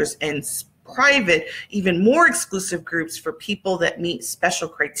strangers and private, even more exclusive groups for people that meet special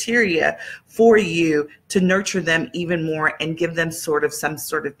criteria for you to nurture them even more and give them some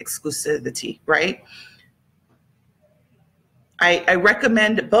sort of exclusivity, right? I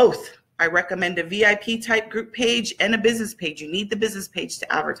recommend both. I recommend a VIP type group page and a business page. You need the business page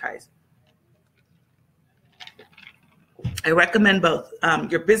to advertise. I recommend both.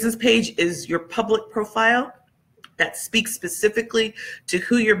 Your business page is your public profile that speaks specifically to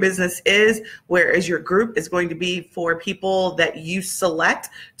who your business is, whereas your group is going to be for people that you select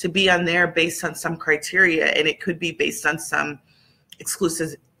to be on there based on some criteria, and it could be based on some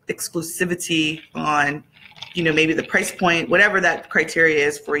exclusivity on, maybe the price point, whatever that criteria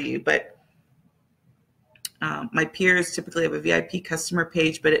is for you. But my peers typically have a VIP customer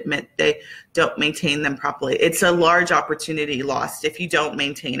page, but they don't maintain them properly. It's a large opportunity lost if you don't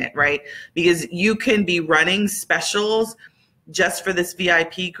maintain it, right? Because you can be running specials just for this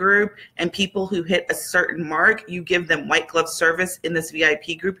VIP group, and people who hit a certain mark, you give them white glove service in this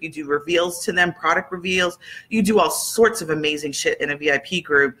VIP group. You do reveals to them, product reveals. You do all sorts of amazing shit in a VIP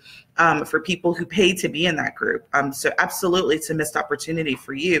group for people who pay to be in that group. So absolutely, it's a missed opportunity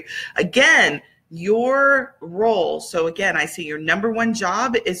for you. Again, your role. So again, I see your number one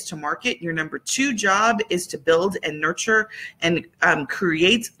job is to market. Your number two job is to build and nurture and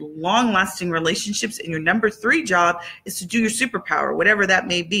create long-lasting relationships. And your number three job is to do your superpower, whatever that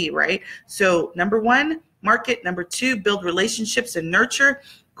may be, right? So number one, market. Number two, build relationships and nurture.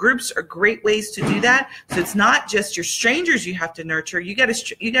 Groups are great ways to do that. So it's not just your strangers you have to nurture. You got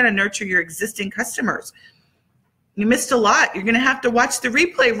to nurture your existing customers. You missed a lot. You're going to have to watch the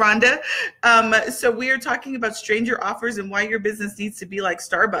replay, Rhonda. So we are talking about stranger offers and why your business needs to be like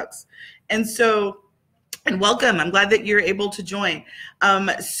Starbucks. And welcome. I'm glad that you're able to join.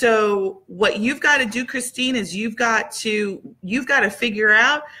 So what you've got to do, Christine, is you've got to figure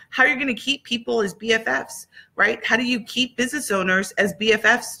out how you're going to keep people as BFFs, right? How do you keep business owners as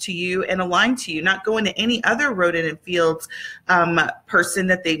BFFs to you and aligned to you, not going to any other Rodent and Fields person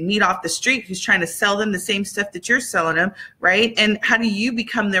that they meet off the street who's trying to sell them the same stuff that you're selling them, right? And how do you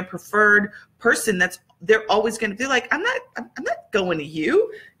become their preferred person they're always going to be like, I'm not going to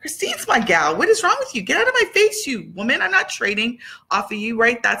you. Christine's my gal. What is wrong with you? Get out of my face, you woman. I'm not trading off of you,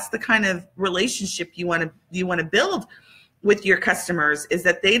 right? That's the kind of relationship you want to build with your customers, is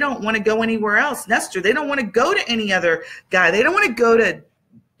that they don't want to go anywhere else. Nestor, they don't want to go to any other guy. They don't want to go to,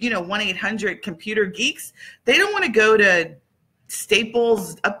 1-800 Computer Geeks. They don't want to go to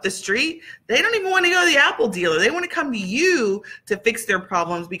Staples up the street. They don't even want to go to the Apple dealer. They want to come to you to fix their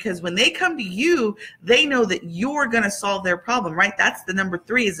problems, because when they come to you, they know that you're going to solve their problem, right? That's the number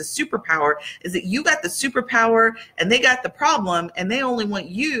three, is a superpower, is that you got the superpower and they got the problem, and they only want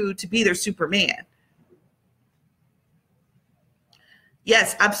you to be their Superman.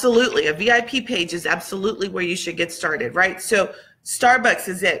 Yes, absolutely. A VIP page is absolutely where you should get started, right? So Starbucks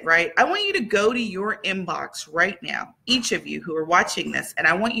is it, right? I want you to go to your inbox right now, each of you who are watching this, and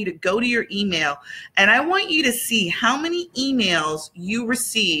I want you to go to your email, and I want you to see how many emails you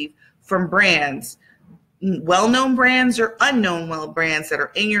receive from brands, well-known brands or unknown brands, that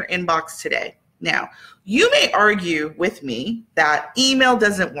are in your inbox today. Now, you may argue with me that email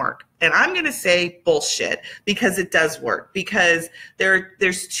doesn't work. And I'm going to say bullshit, because it does work, because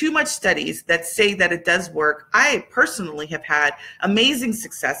there's too much studies that say that it does work. I personally have had amazing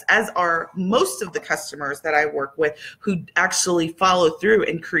success, as are most of the customers that I work with who actually follow through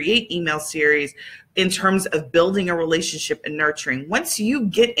and create email series in terms of building a relationship and nurturing. Once you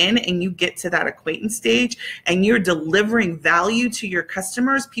get in and you get to that acquaintance stage and you're delivering value to your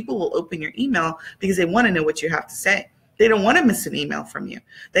customers, people will open your email because they want to know what you have to say. They don't want to miss an email from you.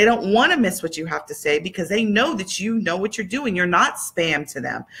 They don't want to miss what you have to say, because they know that you know what you're doing. You're not spam to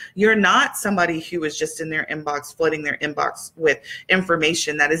them. You're not somebody who is just in their inbox, flooding their inbox with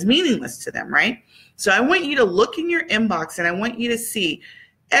information that is meaningless to them, right? So I want you to look in your inbox, and I want you to see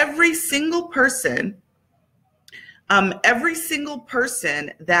every single person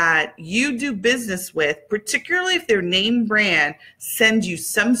that you do business with, particularly if they're name brand, send you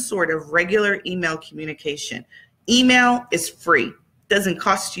some sort of regular email communication. Email is free. Doesn't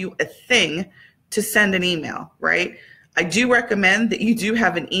cost you a thing to send an email, right? I do recommend that you do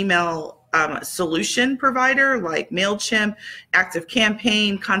have an email solution provider like MailChimp,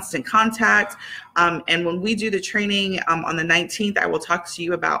 ActiveCampaign, Constant Contact. And when we do the training on the 19th, I will talk to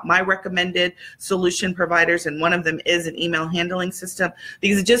you about my recommended solution providers. And one of them is an email handling system,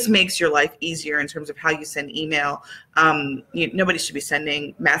 because it just makes your life easier in terms of how you send email. Nobody should be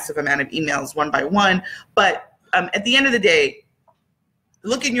sending massive amount of emails one by one. But at the end of the day,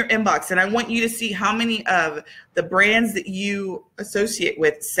 look in your inbox, and I want you to see how many of the brands that you associate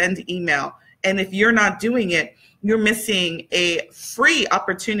with send email. And if you're not doing it, you're missing a free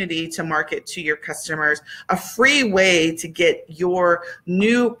opportunity to market to your customers, a free way to get your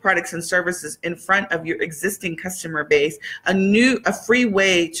new products and services in front of your existing customer base, a free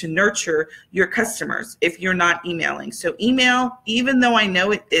way to nurture your customers if you're not emailing. So email, even though I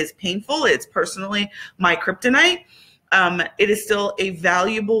know it is painful, it's personally my kryptonite, it is still a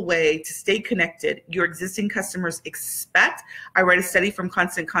valuable way to stay connected. Your existing customers expect. I read a study from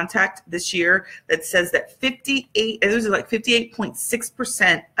Constant Contact this year that says that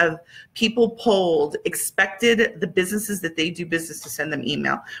 58.6% of people polled expected the businesses that they do business to send them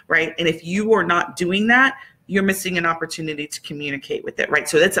email, right? And if you are not doing that, you're missing an opportunity to communicate with it, right?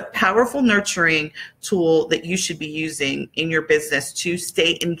 So that's a powerful nurturing tool that you should be using in your business to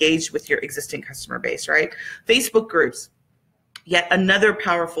stay engaged with your existing customer base, right? Facebook groups, yet another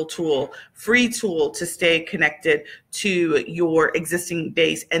powerful tool, free tool to stay connected to your existing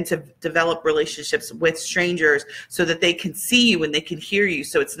base and to develop relationships with strangers so that they can see you and they can hear you.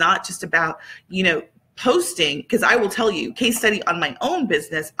 So it's not just about, posting, because I will tell you, case study on my own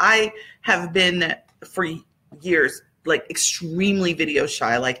business, I have been for years like extremely video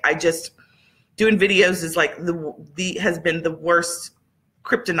shy. Like I just doing videos is like has been the worst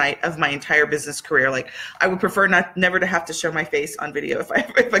kryptonite of my entire business career. Like I would prefer never to have to show my face on video if I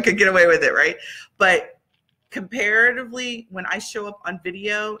could get away with it, right? But comparatively, when I show up on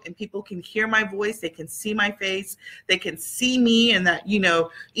video and people can hear my voice, they can see my face, they can see me, and that,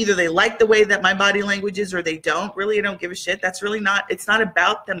 either they like the way that my body language is or they don't. Really, I don't give a shit. That's really it's not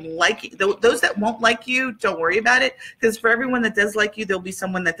about them liking. Those that won't like you, don't worry about it, because for everyone that does like you, there'll be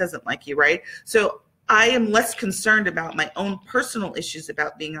someone that doesn't like you, right? So I am less concerned about my own personal issues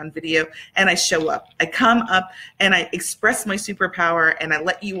about being on video, and I show up. I come up and I express my superpower, and I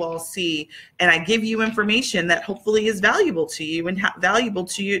let you all see, and I give you information that hopefully is valuable to you and valuable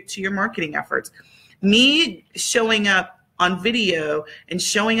to your marketing efforts. Me showing up on video and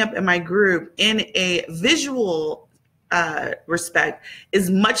showing up in my group in a visual respect is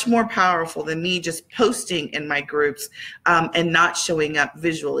much more powerful than me just posting in my groups and not showing up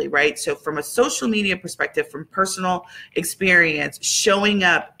visually, right? So from a social media perspective, from personal experience, showing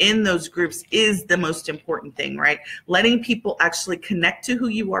up in those groups is the most important thing, right? Letting people actually connect to who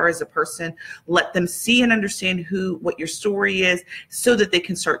you are as a person, let them see and understand what your story is so that they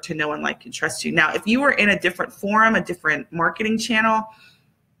can start to know and like and trust you. Now, if you are in a different forum, a different marketing channel,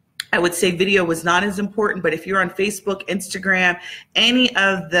 I would say video was not as important, but if you're on Facebook, Instagram, any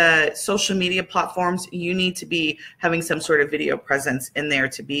of the social media platforms, you need to be having some sort of video presence in there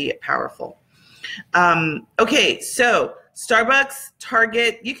to be powerful. Okay, so Starbucks,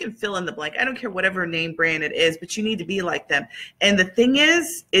 Target, you can fill in the blank. I don't care whatever name brand it is, but you need to be like them. And the thing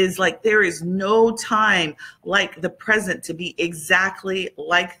is like there is no time like the present to be exactly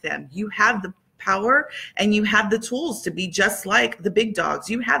like them. You have the power and you have the tools to be just like the big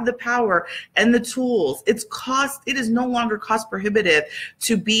dogs. You have the power and the tools. It is no longer cost prohibitive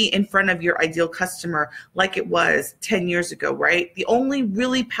to be in front of your ideal customer like it was 10 years ago, right? The only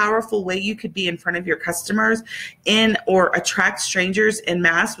really powerful way you could be in front of your customers or attract strangers en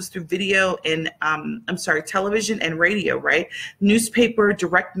masse was through video and television and radio, right? Newspaper,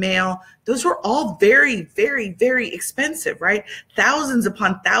 direct mail. Those were all very, very, very expensive, right? Thousands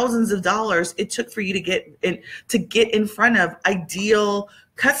upon thousands of dollars it took for you to get in front of ideal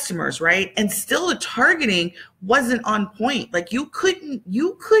customers, right? And still the targeting wasn't on point. Like you couldn't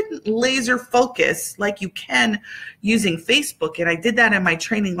laser focus like you can using Facebook. And I did that in my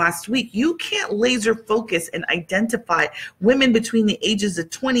training last week. You can't laser focus and identify women between the ages of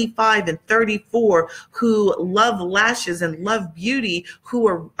 25 and 34 who love lashes and love beauty, who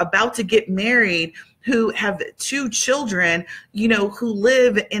are about to get married, who have 2 children, who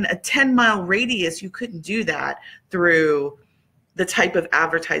live in a 10-mile radius. You couldn't do that through the type of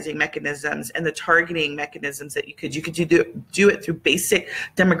advertising mechanisms and the targeting mechanisms that you could do it through basic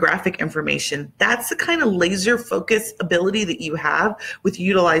demographic information. That's the kind of laser focus ability that you have with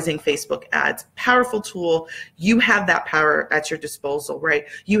utilizing Facebook ads. Powerful tool. You have that power at your disposal, right?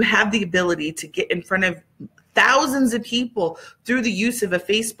 You have the ability to get in front of thousands of people through the use of a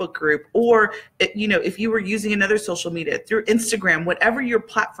Facebook group, or, if you were using another social media through Instagram, whatever your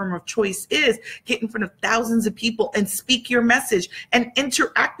platform of choice is, get in front of thousands of people and speak your message and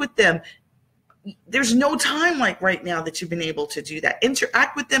interact with them. There's no time like right now that you've been able to do that.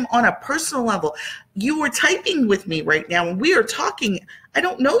 Interact with them on a personal level. You are typing with me right now and we are talking. I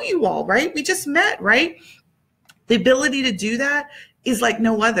don't know you all, right? We just met, right? The ability to do that is like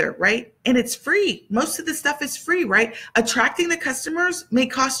no other, right? And it's free. Most of the stuff is free, right? Attracting the customers may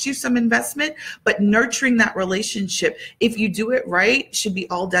cost you some investment, but nurturing that relationship, if you do it right, should be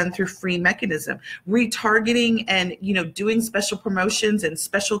all done through free mechanism. Retargeting and, doing special promotions and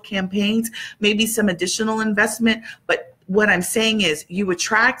special campaigns, maybe some additional investment. But what I'm saying is you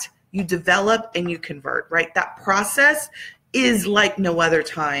attract, you develop, and you convert, right? That process is like no other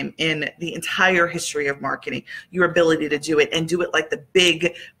time in the entire history of marketing. Your ability to do it and do it like the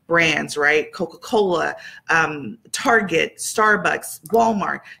big brands, right? Coca-Cola, Target, Starbucks,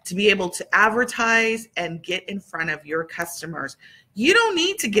 Walmart, to be able to advertise and get in front of your customers. You don't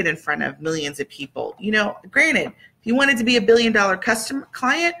need to get in front of millions of people. Granted, if you wanted to be a $1 billion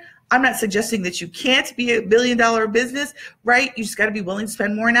client, I'm not suggesting that you can't be a $1 billion business, right? You just got to be willing to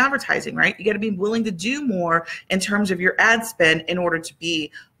spend more in advertising, right? You got to be willing to do more in terms of your ad spend in order to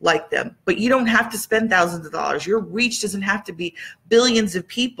be like them. But you don't have to spend thousands of dollars. Your reach doesn't have to be billions of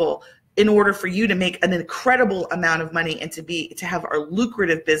people in order for you to make an incredible amount of money and to have a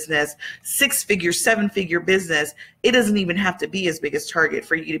lucrative business, 6-figure, 7-figure business. It doesn't even have to be as big as Target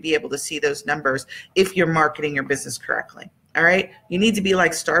for you to be able to see those numbers if you're marketing your business correctly. All right. You need to be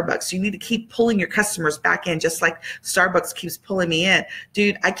like Starbucks. You need to keep pulling your customers back in, just like Starbucks keeps pulling me in.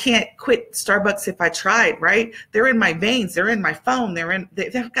 Dude, I can't quit Starbucks if I tried, right? They're in my veins. They're in my phone.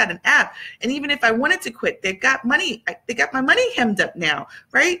 They've got an app. And even if I wanted to quit, they've got money. They got my money hemmed up now,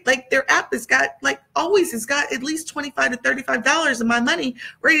 right? Like their app has got, like always, has got at least $25 to $35 of my money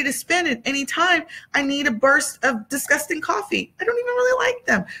ready to spend at any time I need a burst of disgusting coffee. I don't even really like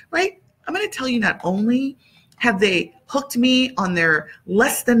them, right? I'm going to tell you, not only have they hooked me on their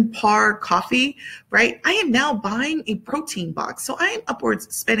less than par coffee, right? I am now buying a protein box. So I am upwards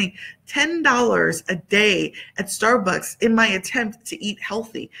spending $10 a day at Starbucks in my attempt to eat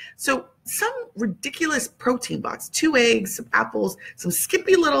healthy. So some ridiculous protein box, 2 eggs, some apples, some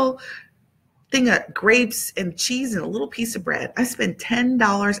skimpy little thing of grapes and cheese and a little piece of bread. I spend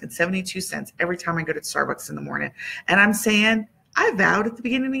 $10.72 every time I go to Starbucks in the morning. And I'm saying, I vowed at the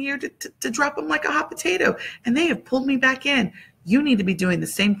beginning of the year to drop them like a hot potato, and they have pulled me back in. You need to be doing the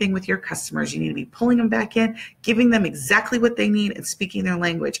same thing with your customers. You need to be pulling them back in, giving them exactly what they need and speaking their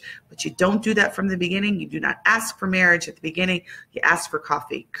language. But you don't do that from the beginning. You do not ask for marriage at the beginning. You ask for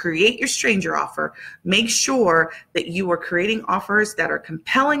coffee. Create your stranger offer. Make sure that you are creating offers that are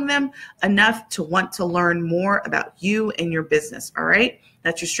compelling them enough to want to learn more about you and your business. All right.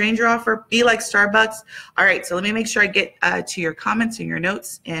 That's your stranger offer. Be like Starbucks. All right, so let me make sure I get to your comments and your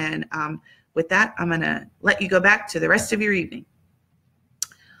notes. And with that, I'm going to let you go back to the rest of your evening.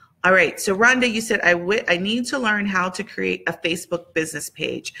 All right, so Rhonda, you said, I need to learn how to create a Facebook business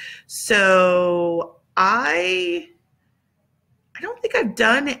page. So I don't think I've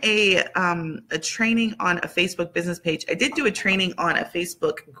done a training on a Facebook business page. I did do a training on a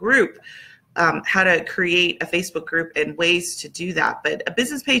Facebook group, how to create a Facebook group and ways to do that. But a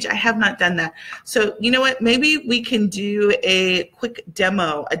business page, I have not done that. So you know what, maybe we can do a quick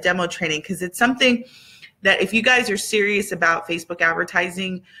demo, a demo training, because it's something that if you guys are serious about Facebook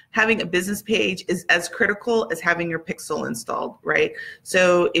advertising, having a business page is as critical as having your pixel installed, right?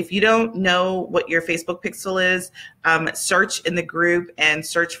 So if you don't know what your Facebook pixel is, search in the group and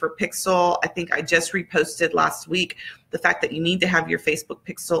search for pixel. I think I just reposted last week the fact that you need to have your Facebook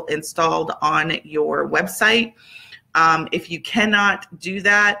pixel installed on your website. If you cannot do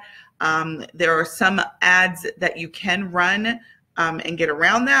that, there are some ads that you can run and get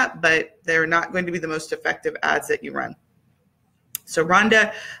around that, but they're not going to be the most effective ads that you run. So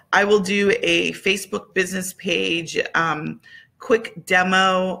Rhonda, I will do a Facebook business page quick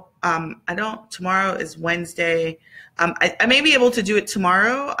demo. Tomorrow is Wednesday. I may be able to do it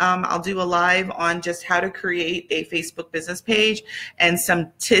tomorrow. I'll do a live on just how to create a Facebook business page and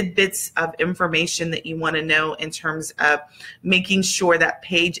some tidbits of information that you want to know in terms of making sure that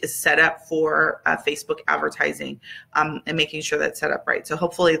page is set up for Facebook advertising and making sure that's set up right. So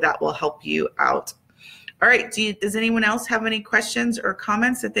hopefully that will help you out. All right, does anyone else have any questions or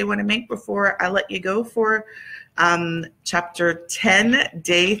comments that they want to make before I let you go for chapter 10,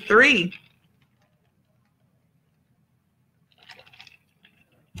 day 3?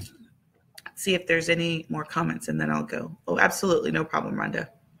 See if there's any more comments and then I'll go. Oh, absolutely. No problem, Rhonda.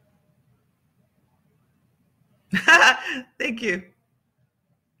 Thank you.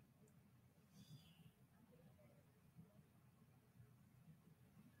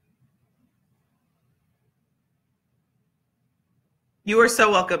 You are so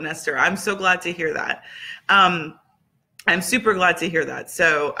welcome, Nestor. I'm so glad to hear that. I'm super glad to hear that.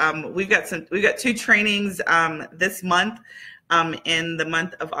 So we've got two trainings this month, in the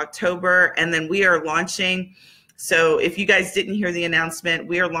month of October, and then we are launching. So if you guys didn't hear the announcement,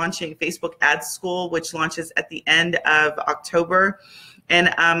 we are launching Facebook Ad School, which launches at the end of October. And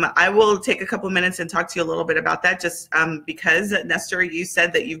I will take a couple of minutes and talk to you a little bit about that, just because, Nestor, you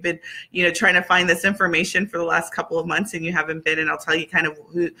said that you've been, trying to find this information for the last couple of months and you haven't been, and I'll tell you kind of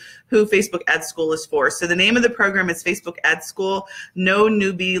who Facebook Ad School is for. So the name of the program is Facebook Ad School, No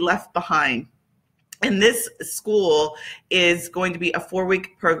Newbie Left Behind. And this school is going to be a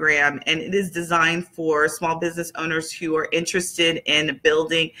 4-week program, and it is designed for small business owners who are interested in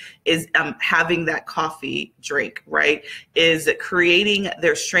building, having that coffee drink, right? Is creating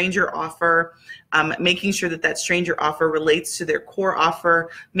their stranger offer, making sure that stranger offer relates to their core offer,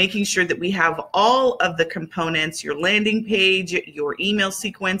 making sure that we have all of the components, your landing page, your email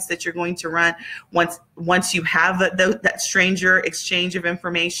sequence that you're going to run once you have that stranger exchange of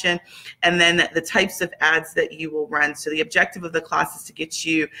information, and then the types of ads that you will run. So the objective of the class is to get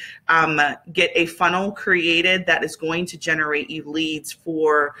you get a funnel created that is going to generate you leads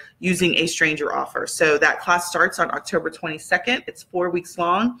for using a stranger offer. So that class starts on October 22nd. It's 4 weeks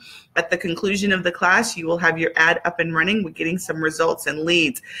long. At the conclusion of the class, you will have your ad up and running with getting some results and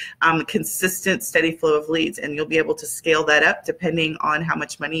leads, consistent, steady flow of leads, and you'll be able to scale that up depending on how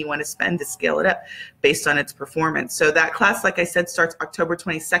much money you want to spend to scale it up based on its performance. So that class, like I said, starts October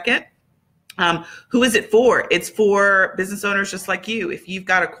 22nd. Who is it for? It's for business owners just like you. If you've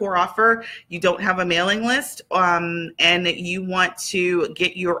got a core offer, you don't have a mailing list, and you want to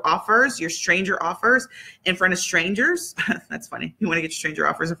get your offers, your stranger offers, in front of strangers. That's funny. You want to get your stranger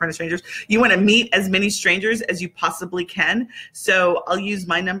offers in front of strangers. You want to meet as many strangers as you possibly can. So I'll use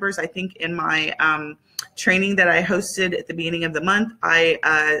my numbers. I think in my training that I hosted at the beginning of the month,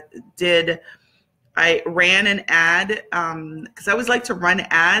 I ran an ad, because I always like to run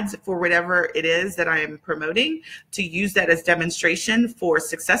ads for whatever it is that I am promoting, to use that as demonstration for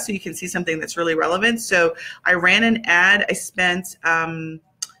success so you can see something that's really relevant. So I ran an ad. I spent, I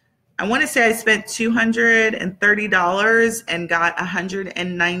want to say I spent $230 and got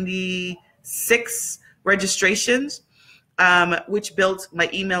 196 registrations, which built my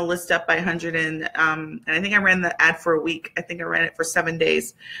email list up by 100. And I think I ran the ad for a week. I think I ran it for 7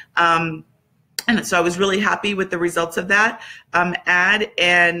 days. And so I was really happy with the results of that ad,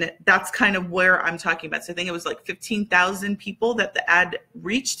 and that's kind of where I'm talking about. So I think it was like 15,000 people that the ad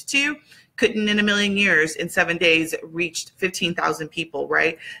reached to. Couldn't in a million years in 7 days reached 15,000 people,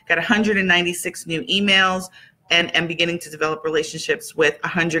 right? Got 196 new emails, and beginning to develop relationships with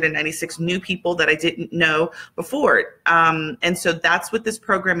 196 new people that I didn't know before. And so that's what this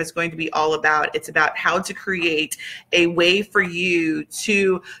program is going to be all about. It's about how to create a way for you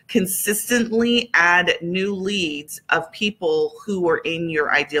to consistently add new leads of people who are in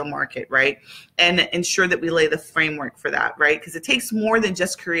your ideal market, right? And ensure that we lay the framework for that, right? Because it takes more than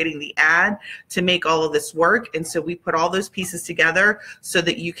just creating the ad to make all of this work. And so we put all those pieces together so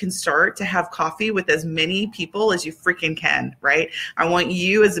that you can start to have coffee with as many people as you freaking can, right? I want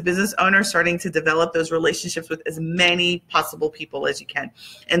you as a business owner starting to develop those relationships with as many possible people as you can.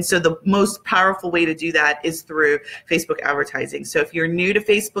 And so the most powerful way to do that is through Facebook advertising. So if you're new to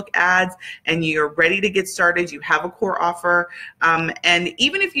Facebook ads and you're ready to get started, you have a core offer, and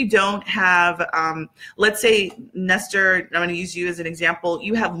even if you don't have, let's say, Nestor, I'm going to use you as an example.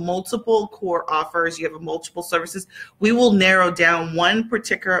 You have multiple core offers. You have multiple services. We will narrow down one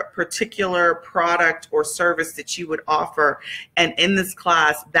particular product or service that you would offer. And in this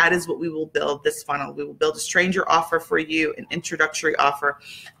class, that is what we will build, this funnel. We will build a stranger offer for you, an introductory offer,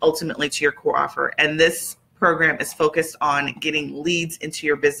 ultimately to your core offer. And this program is focused on getting leads into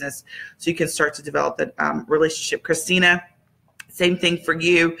your business so you can start to develop that relationship. Christina, same thing for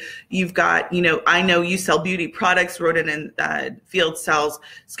you. You've got, I know you sell beauty products. Roden and Field sells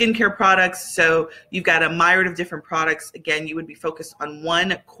skincare products. So you've got a myriad of different products. Again, you would be focused on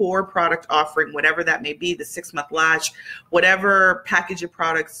one core product offering, whatever that may be, the 6-month lash, whatever package of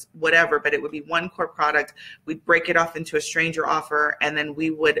products, whatever, but it would be one core product. We'd break it off into a stranger offer, and then we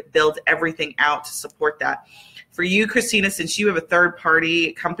would build everything out to support that. for you, Christina, since you have a third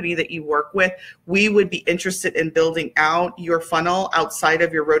party company that you work with, we would be interested in building out your funnel outside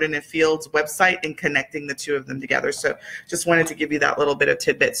of your Roden and Fields website and connecting the two of them together. So just wanted to give you that little bit of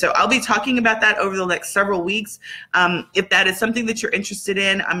tidbit. So I'll be talking about that over the next several weeks. If that is something that you're interested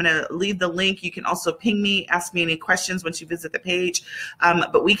in, I'm going to leave the link. You can also ping me, ask me any questions once you visit the page.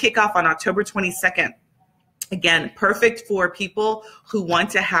 But we kick off on October 22nd. Again, perfect for people who want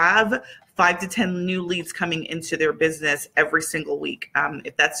to have 5 to 10 new leads coming into their business every single week.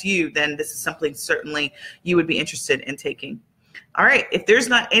 If that's you, then this is something certainly you would be interested in taking. All right, if there's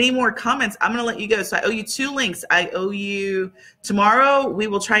not any more comments, I'm going to let you go. So I owe you 2 links. I owe you tomorrow. We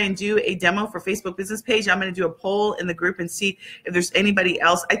will try and do a demo for Facebook business page. I'm going to do a poll in the group and see if there's anybody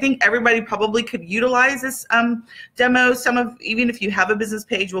else. I think everybody probably could utilize this demo. Even if you have a business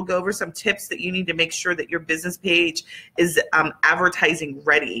page, we'll go over some tips that you need to make sure that your business page is advertising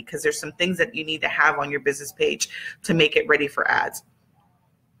ready, because there's some things that you need to have on your business page to make it ready for ads.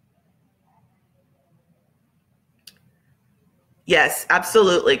 Yes,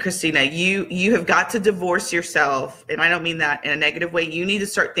 absolutely, Christina. You have got to divorce yourself, and I don't mean that in a negative way. You need to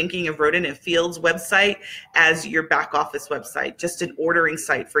start thinking of Roden and Fields website as your back office website, just an ordering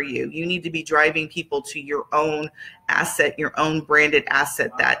site for you. You need to be driving people to your own asset, your own branded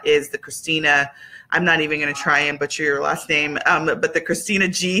asset. That is the Christina. I'm not even going to try and butcher your last name, but the Christina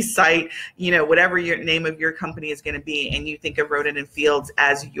G site, whatever your name of your company is going to be, and you think of Roden and Fields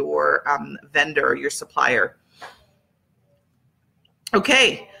as your vendor, your supplier.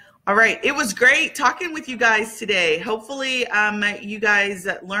 Okay. All right. It was great talking with you guys today. Hopefully you guys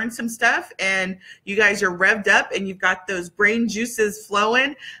learned some stuff and you guys are revved up and you've got those brain juices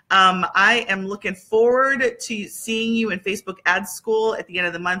flowing. I am looking forward to seeing you in Facebook Ad School at the end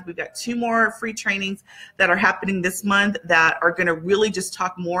of the month. We've got 2 more free trainings that are happening this month that are going to really just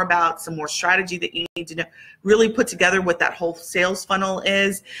talk more about some more strategy that you need to know, really put together what that whole sales funnel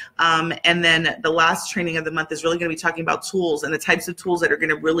is. And then the last training of the month is really going to be talking about tools and the types of tools that are going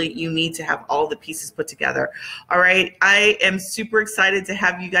to really, you need to have all the pieces put together. All right. I am super excited to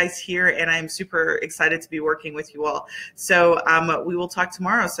have you guys here, and I'm super excited to be working with you all. So we will talk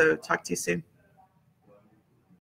tomorrow. So talk to you soon.